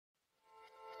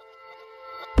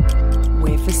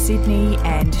for Sydney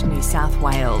and New South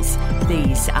Wales.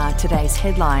 These are today's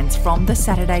headlines from the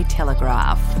Saturday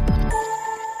Telegraph.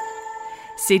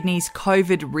 Sydney's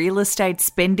COVID real estate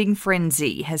spending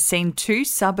frenzy has seen two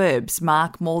suburbs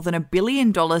mark more than $1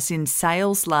 billion in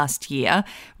sales last year,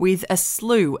 with a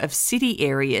slew of city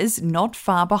areas not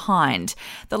far behind.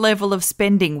 The level of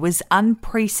spending was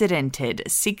unprecedented,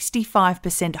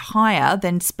 65% higher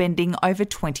than spending over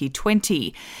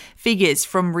 2020. Figures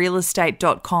from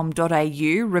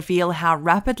realestate.com.au reveal how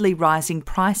rapidly rising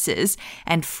prices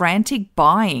and frantic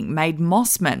buying made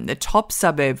Mosman the top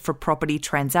suburb for property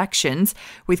transactions,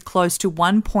 with close to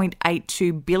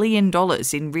 $1.82 billion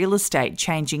in real estate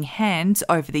changing hands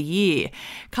over the year.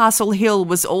 Castle Hill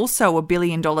was also a $1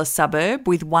 billion suburb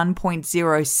with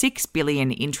 $1.06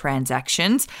 billion in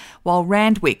transactions, while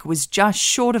Randwick was just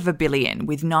short of $1 billion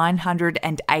with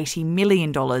 $980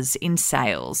 million in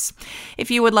sales. If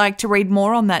you would like to read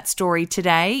more on that story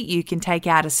today, you can take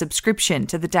out a subscription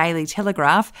to the Daily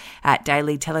Telegraph at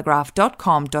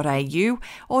dailytelegraph.com.au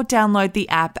or download the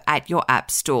app at your app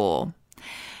store.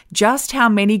 Just how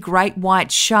many great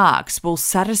white sharks will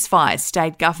satisfy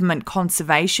state government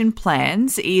conservation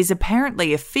plans is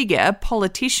apparently a figure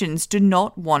politicians do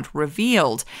not want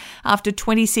revealed. After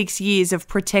 26 years of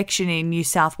protection in New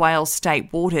South Wales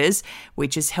state waters,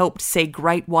 which has helped see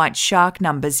great white shark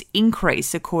numbers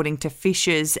increase according to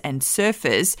fishers and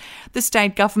surfers, the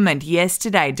state government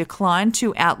yesterday declined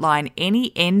to outline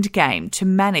any end game to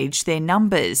manage their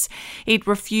numbers. It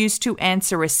refused to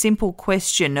answer a simple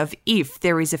question of if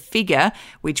there is a figure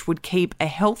which would keep a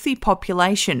healthy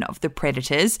population of the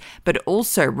predators but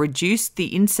also reduce the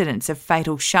incidence of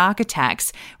fatal shark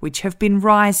attacks, which have been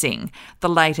rising. The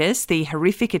latest, the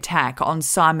horrific attack on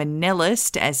Simon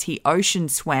Nellist as he ocean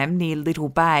swam near Little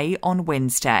Bay on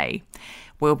Wednesday.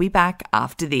 We'll be back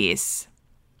after this.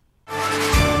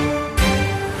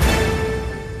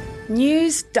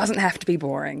 News doesn't have to be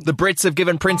boring. The Brits have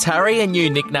given Prince Harry a new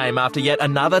nickname after yet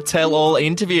another tell-all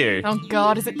interview. Oh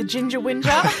God, is it the Ginger Whinger?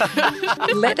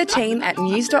 Let the team at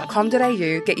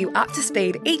news.com.au get you up to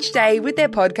speed each day with their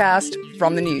podcast,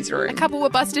 From the Newsroom. A couple were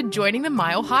busted joining the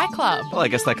Mile High Club. Well, I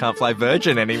guess they can't fly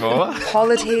Virgin anymore.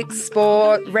 Politics,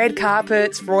 sport, red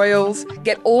carpets, royals.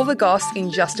 Get all the goss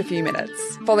in just a few minutes.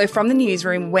 Follow From the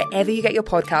Newsroom wherever you get your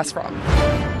podcast from.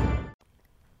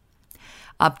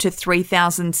 Up to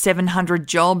 3,700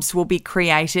 jobs will be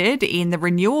created in the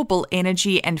renewable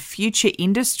energy and future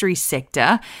industry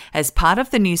sector as part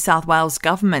of the New South Wales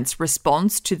Government's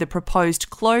response to the proposed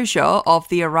closure of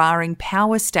the Eraring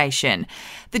Power Station.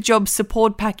 The job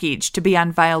support package to be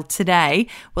unveiled today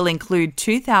will include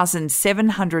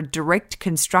 2,700 direct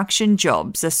construction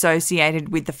jobs associated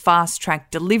with the fast-track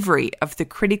delivery of the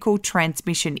critical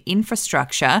transmission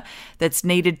infrastructure that's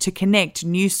needed to connect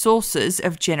new sources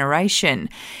of generation.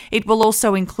 It will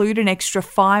also include an extra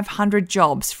 500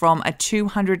 jobs from a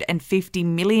 $250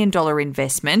 million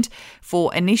investment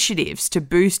for initiatives to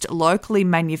boost locally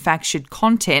manufactured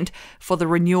content for the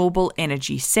renewable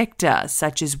energy sector,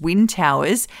 such as wind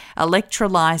towers,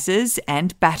 electrolysers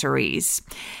and batteries.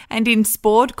 And in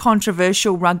sport,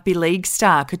 controversial rugby league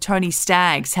star Kotoni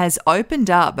Staggs has opened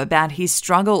up about his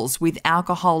struggles with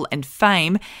alcohol and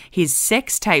fame, his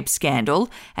sex tape scandal,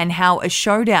 and how a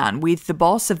showdown with the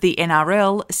boss of the NRL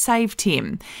saved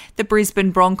him. The Brisbane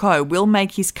Bronco will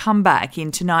make his comeback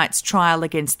in tonight's trial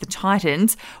against the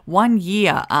Titans 1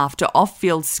 year after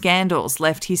off-field scandals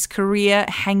left his career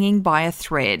hanging by a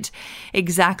thread.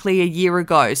 Exactly a year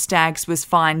ago, Staggs was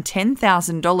fined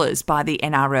 $10,000 by the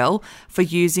NRL for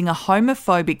using a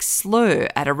homophobic slur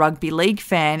at a rugby league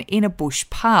fan in a bush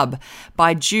pub.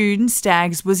 By June,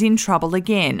 Staggs was in trouble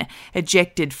again,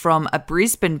 ejected from a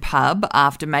Brisbane pub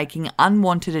after making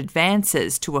unwanted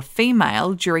advances to a female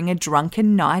during a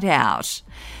drunken night out.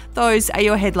 Those are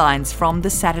your headlines from the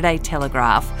Saturday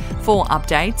Telegraph. For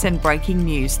updates and breaking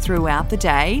news throughout the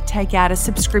day, take out a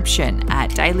subscription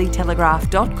at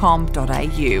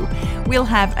dailytelegraph.com.au. We'll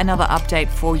have another update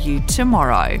for you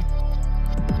tomorrow.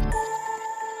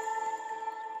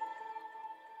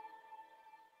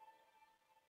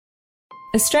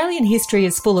 Australian history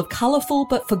is full of colourful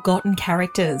but forgotten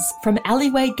characters, from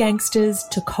alleyway gangsters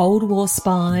to Cold War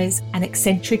spies and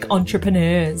eccentric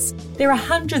entrepreneurs. There are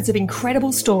hundreds of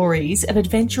incredible stories of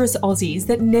adventurous Aussies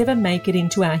that never make it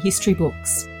into our history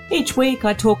books. Each week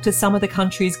I talk to some of the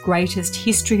country's greatest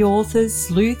history authors,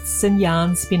 sleuths and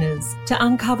yarn spinners to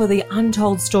uncover the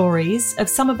untold stories of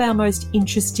some of our most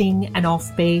interesting and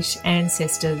offbeat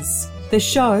ancestors. The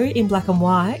show, In Black and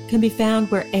White, can be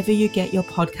found wherever you get your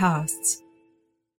podcasts.